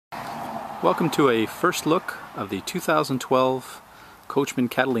Welcome to a first look of the 2012 Coachmen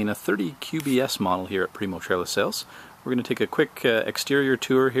Catalina 30Qbs model here at Primo Trailer Sales. We're going to take a quick exterior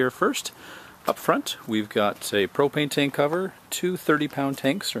tour here first. Up front we've got a propane tank cover. Two 30-pound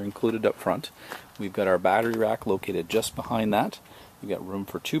tanks are included up front. We've got our battery rack located just behind that. We've got room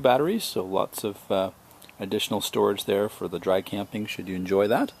for two batteries, so lots of additional storage there for the dry camping should you enjoy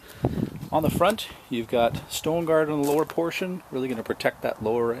that. On the front you've got stone guard on the lower portion, really going to protect that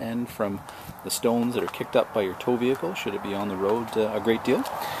lower end from the stones that are kicked up by your tow vehicle should it be on the road a great deal.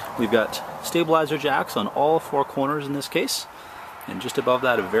 We've got stabilizer jacks on all four corners in this case, and just above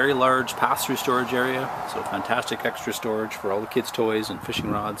that a very large pass-through storage area, so fantastic extra storage for all the kids' toys and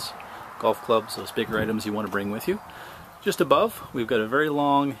fishing rods, golf clubs, those bigger items you want to bring with you. Just above we've got a very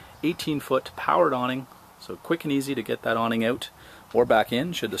long 18-foot powered awning, so quick and easy to get that awning out or back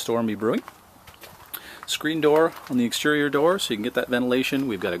in should the storm be brewing. Screen door on the exterior door so you can get that ventilation.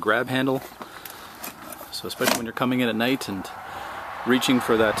 We've got a grab handle, so especially when you're coming in at night and reaching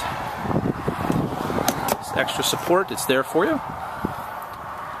for that extra support, it's there for you.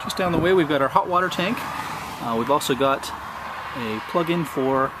 Just down the way we've got our hot water tank. We've also got a plug-in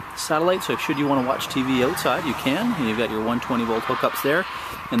for satellite, so should you want to watch TV outside you can, and you've got your 120 volt hookups there.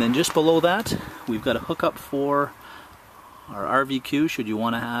 And then just below that we've got a hookup for our RVQ should you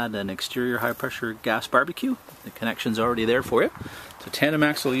want to add an exterior high pressure gas barbecue. The connection's already there for you. It's a tandem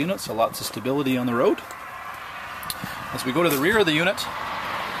axle unit, so lots of stability on the road. As we go to the rear of the unit,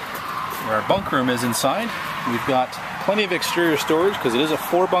 where our bunk room is inside, we've got plenty of exterior storage because it is a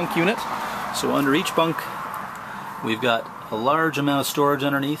 4-bunk unit. So under each bunk we've got a large amount of storage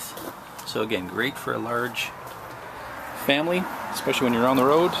underneath. So again, great for a large family, especially when you're on the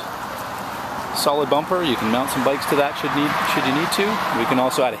road. Solid bumper, you can mount some bikes to that should you need to. We can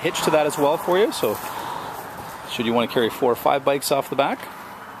also add a hitch to that as well for you, so should you want to carry 4 or 5 bikes off the back.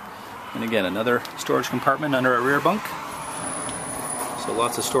 And again, another storage compartment under our rear bunk, so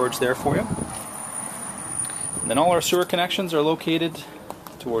lots of storage there for you. And then all our sewer connections are located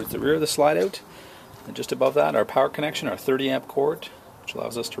towards the rear of the slide out, and just above that our power connection, our 30 amp cord, which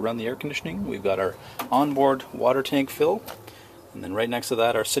allows us to run the air conditioning. We've got our onboard water tank fill, and then right next to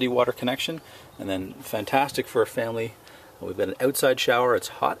that our city water connection. And then fantastic for a family, we've got an outside shower. It's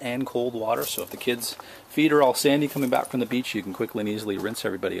hot and cold water, so if the kids' feet are all sandy coming back from the beach, you can quickly and easily rinse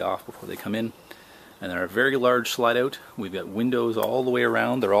everybody off before they come in. And then our very large slide out, we've got windows all the way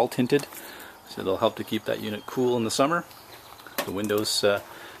around. They're all tinted, so they'll help to keep that unit cool in the summer. The windows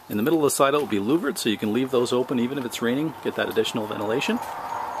in the middle of the slide out will be louvered, so you can leave those open even if it's raining, get that additional ventilation.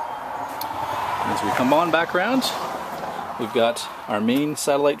 And as we come on back around, we've got our main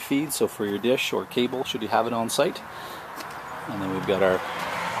satellite feed, so for your dish or cable should you have it on site. And then we've got our,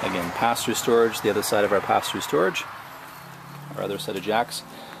 again, pass-through storage, the other side of our pass-through storage, our other set of jacks.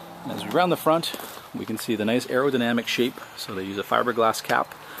 And as we round the front, we can see the nice aerodynamic shape, so they use a fiberglass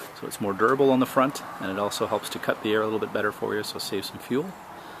cap, so it's more durable on the front, and it also helps to cut the air a little bit better for you, so save some fuel.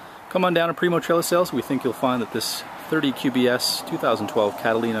 Come on down to Primo Trailer Sales. We think you'll find that this 30Qbs 2012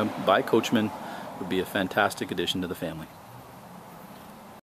 Catalina by Coachmen would be a fantastic addition to the family.